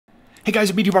Hey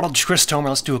guys, Meteorologist Chris Tomer.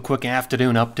 Let's do a quick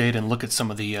afternoon update and look at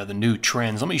some of the new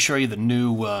trends. Let me show you the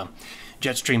new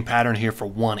jet stream pattern here for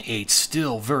 1/8.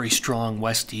 Still very strong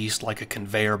west-east like a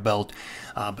conveyor belt,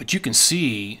 but you can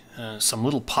see some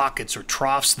little pockets or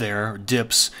troughs there, or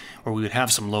dips, where we would have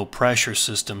some low pressure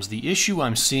systems. The issue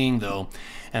I'm seeing though,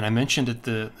 and I mentioned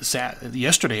it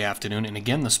yesterday afternoon and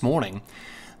again this morning,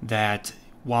 that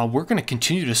while we're going to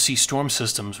continue to see storm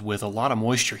systems with a lot of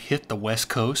moisture hit the west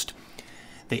coast,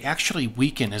 they actually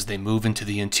weaken as they move into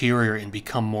the interior and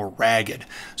become more ragged.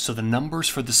 So the numbers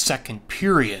for the second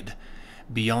period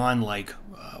beyond like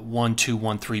 1, 2,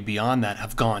 1, 3 beyond that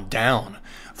have gone down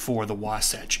for the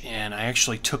Wasatch. And I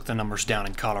actually took the numbers down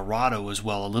in Colorado as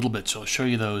well a little bit. So I'll show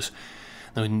you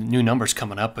the new numbers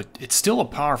coming up, but it's still a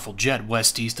powerful jet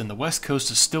west-east, and the west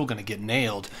coast is still going to get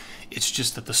nailed. It's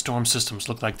just that the storm systems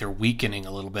look like they're weakening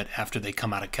a little bit after they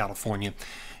come out of California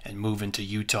and move into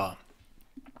Utah.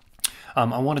 I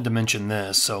wanted to mention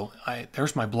this. So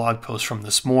there's my blog post from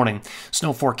this morning.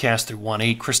 Snow forecast through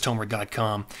 1/8,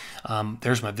 christomer.com.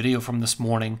 There's my video from this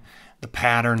morning. The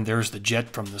pattern, there's the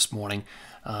jet from this morning.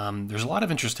 There's a lot of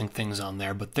interesting things on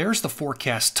there, but there's the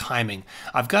forecast timing.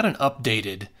 I've got an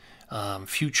updated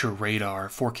future radar,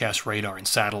 forecast radar and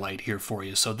satellite here for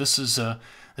you. So this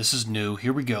is new.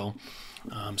 Here we go.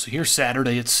 So here's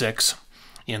Saturday at 6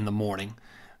 in the morning.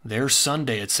 There's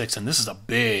Sunday at 6, and this is a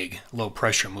big low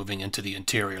pressure moving into the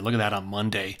interior. Look at that on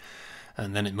Monday,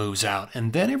 and then it moves out.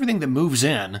 And then everything that moves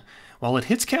in, while it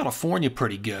hits California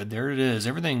pretty good, there it is.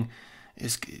 Everything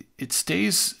it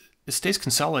stays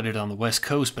consolidated on the west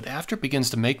coast, but after it begins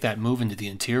to make that move into the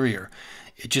interior,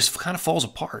 it just kind of falls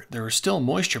apart. There is still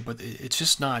moisture, but it's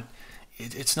just not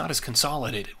it's not as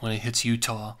consolidated when it hits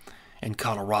Utah and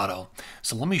Colorado.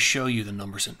 So let me show you the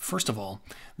numbers. And first of all,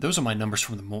 those are my numbers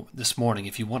from this morning.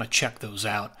 If you want to check those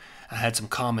out, I had some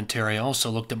commentary. I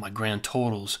also looked at my grand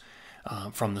totals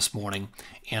from this morning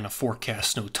and a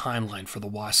forecast snow timeline for the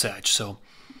Wasatch. So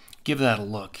give that a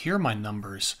look. Here are my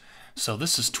numbers. So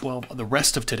this is the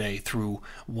rest of today through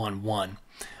 1/1.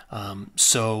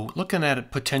 So looking at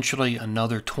it, potentially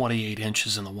another 28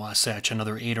 inches in the Wasatch,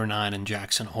 another 8 or 9 in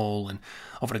Jackson Hole and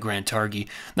over to Grand Targhee.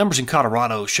 Numbers in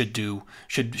Colorado should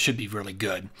be really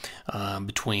good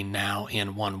between now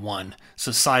and 1/1. It's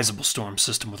a sizable storm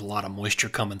system with a lot of moisture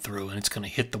coming through, and it's going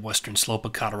to hit the western slope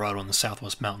of Colorado and the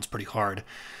southwest mountains pretty hard.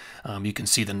 You can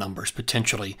see the numbers,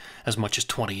 potentially as much as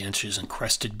 20 inches in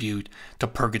Crested Butte to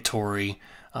Purgatory,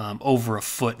 over a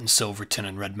foot in Silverton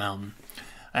and Red Mountain.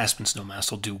 Aspen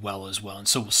Snowmass will do well as well, and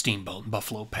so will Steamboat and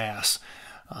Buffalo Pass.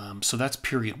 So that's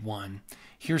period 1.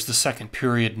 Here's the second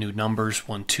period, new numbers,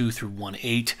 1/2 through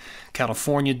 1/8.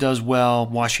 California does well,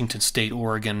 Washington State,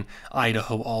 Oregon,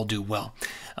 Idaho all do well.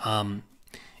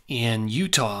 In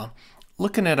Utah,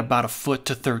 looking at about a foot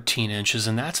to 13 inches,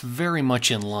 and that's very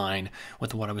much in line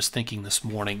with what I was thinking this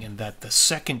morning, and that the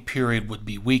second period would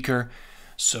be weaker.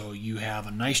 So you have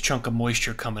a nice chunk of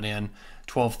moisture coming in,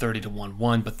 12:30 to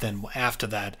 1/1, but then after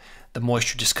that, the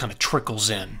moisture just kind of trickles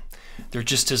in. There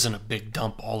just isn't a big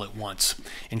dump all at once.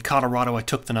 In Colorado, I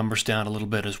took the numbers down a little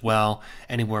bit as well,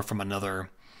 anywhere from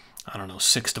another,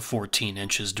 6 to 14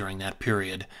 inches during that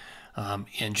period.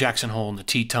 In Jackson Hole and the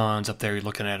Tetons up there, you're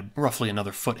looking at roughly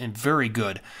another foot, and very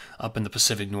good up in the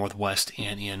Pacific Northwest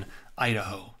and in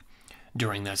Idaho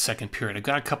during that second period. I've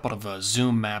got a couple of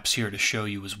zoom maps here to show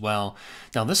you as well.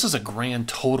 Now this is a grand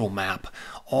total map,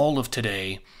 all of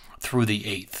today through the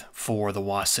 8th for the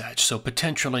Wasatch. So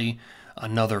potentially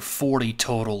another 40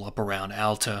 total up around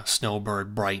Alta,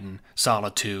 Snowbird, Brighton,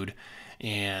 Solitude,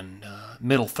 and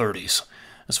middle 30s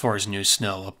as far as new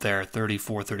snow up there,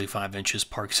 34, 35 inches,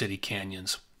 Park City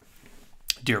Canyons,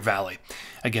 Deer Valley.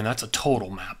 Again, that's a total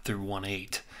map through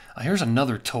 1/8. Here's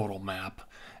another total map.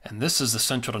 And this is the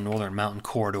central to northern mountain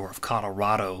corridor of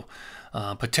Colorado.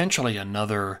 Potentially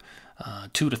another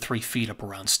 2 to 3 feet up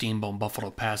around Steamboat and Buffalo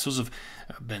Pass. Those have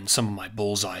been some of my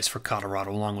bullseyes for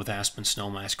Colorado, along with Aspen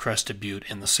Snowmass, Crested Butte,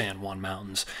 and the San Juan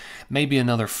Mountains. Maybe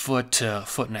another foot to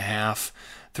foot and a half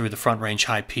through the Front Range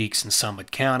High Peaks in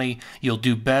Summit County. You'll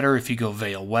do better if you go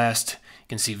Vail West. You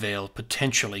can see Vail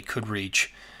potentially could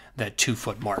reach that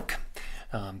 2-foot mark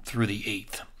through the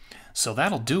 8th. So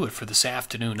that'll do it for this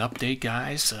afternoon update,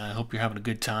 guys. I hope you're having a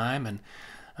good time and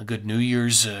a good New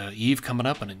Year's Eve coming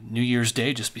up and a New Year's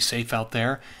Day. Just be safe out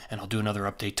there, and I'll do another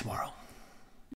update tomorrow.